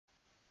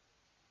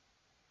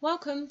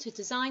Welcome to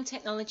Design,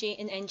 Technology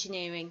and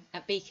Engineering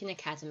at Beacon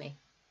Academy.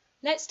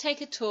 Let's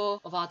take a tour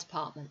of our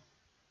department.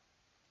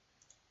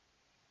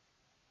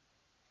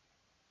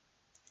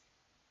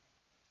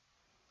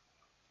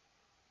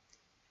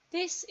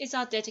 This is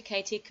our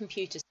dedicated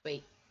computer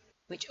suite,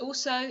 which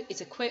also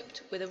is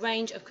equipped with a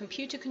range of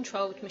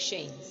computer-controlled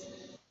machines.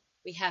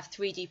 We have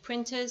 3D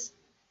printers,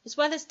 as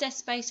well as desk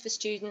space for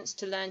students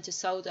to learn to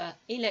solder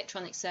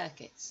electronic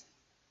circuits.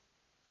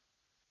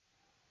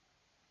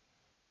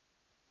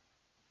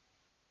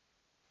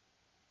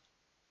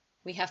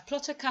 We have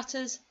plotter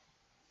cutters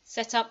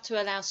set up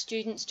to allow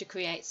students to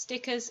create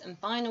stickers and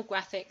vinyl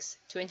graphics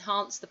to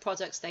enhance the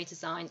products they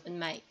design and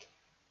make.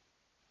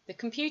 The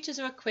computers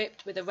are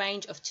equipped with a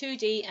range of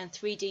 2D and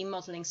 3D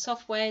modelling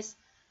softwares,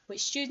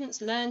 which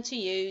students learn to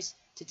use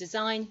to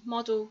design,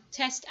 model,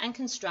 test and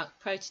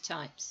construct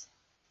prototypes.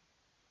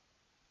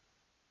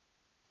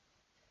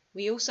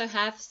 We also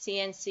have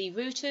CNC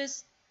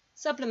routers,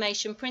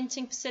 sublimation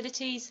printing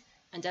facilities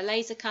and a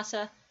laser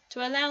cutter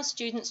to allow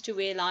students to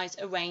realise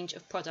a range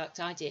of product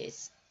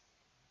ideas.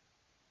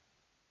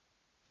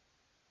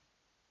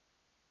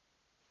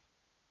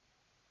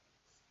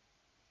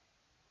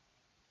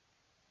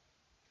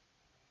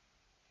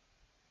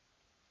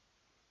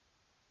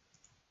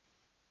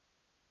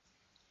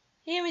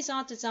 Here is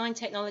our design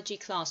technology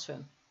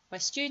classroom, where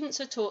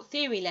students are taught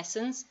theory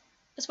lessons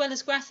as well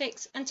as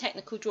graphics and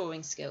technical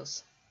drawing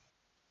skills.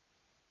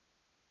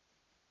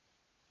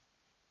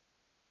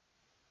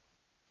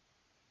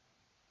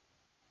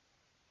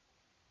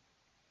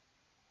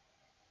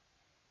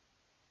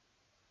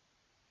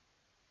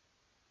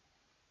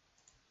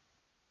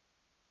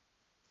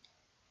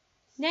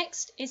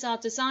 Next is our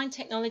Design,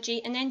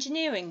 Technology and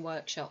Engineering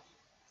workshop.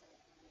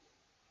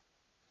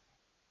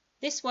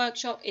 This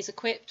workshop is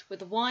equipped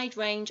with a wide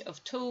range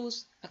of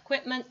tools,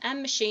 equipment and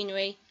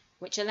machinery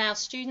which allow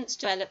students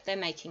to develop their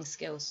making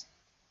skills.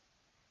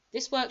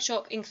 This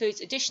workshop includes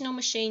additional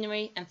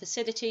machinery and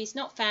facilities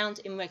not found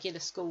in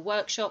regular school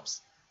workshops,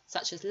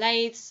 such as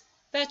lathes,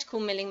 vertical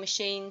milling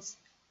machines,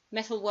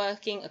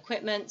 metalworking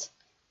equipment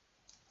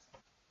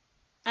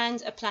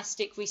and a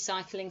plastic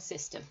recycling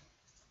system.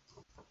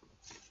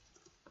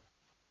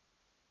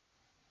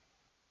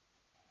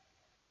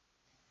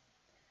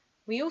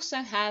 We also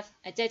have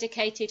a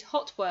dedicated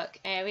hot work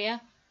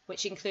area,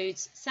 which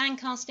includes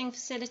sandcasting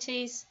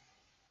facilities,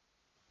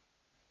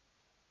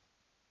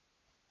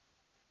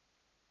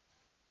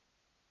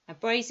 a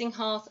brazing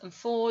hearth and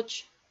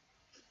forge,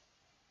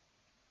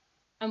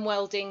 and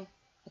welding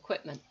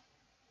equipment.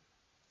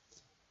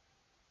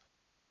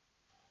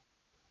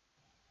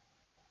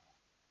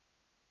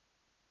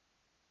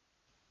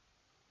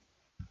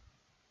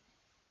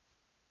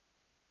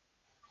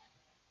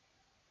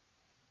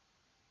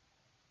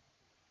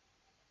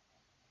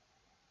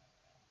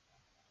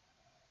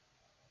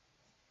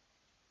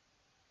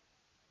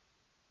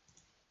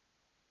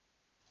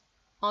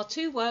 Our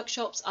two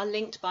workshops are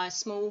linked by a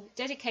small,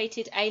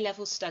 dedicated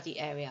A-level study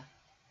area.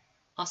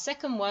 Our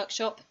second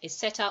workshop is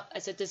set up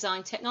as a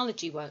design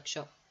technology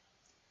workshop.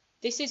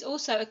 This is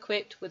also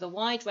equipped with a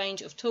wide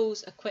range of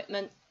tools,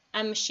 equipment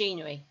and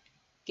machinery,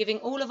 giving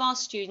all of our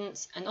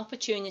students an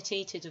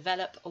opportunity to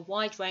develop a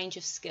wide range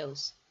of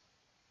skills.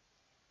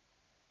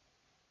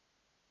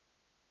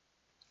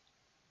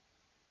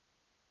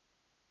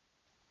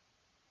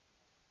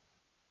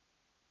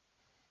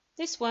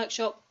 This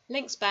workshop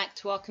links back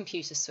to our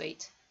computer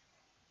suite.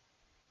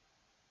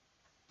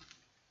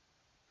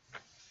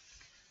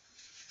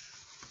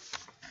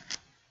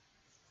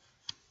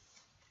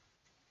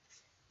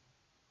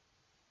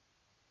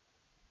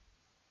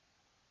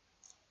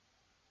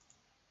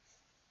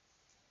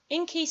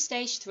 In Key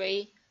Stage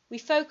 3, we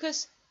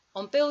focus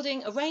on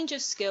building a range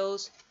of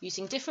skills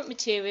using different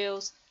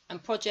materials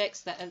and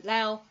projects that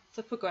allow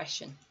for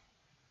progression.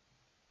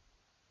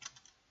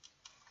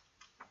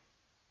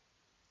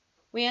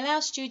 We allow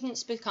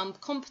students to become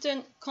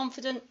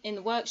confident in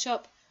the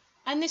workshop,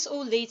 and this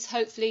all leads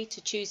hopefully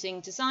to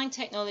choosing design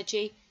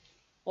technology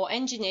or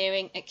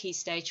engineering at Key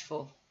Stage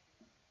 4.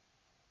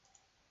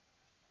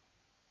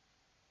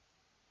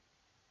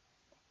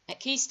 At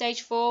Key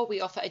Stage 4, we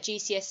offer a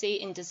GCSE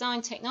in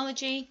Design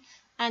Technology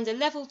and a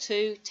Level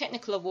 2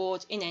 Technical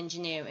Award in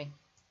Engineering.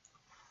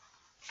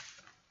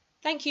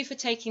 Thank you for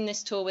taking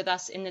this tour with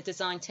us in the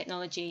Design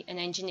Technology and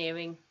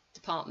Engineering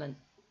department.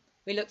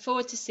 We look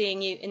forward to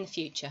seeing you in the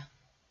future.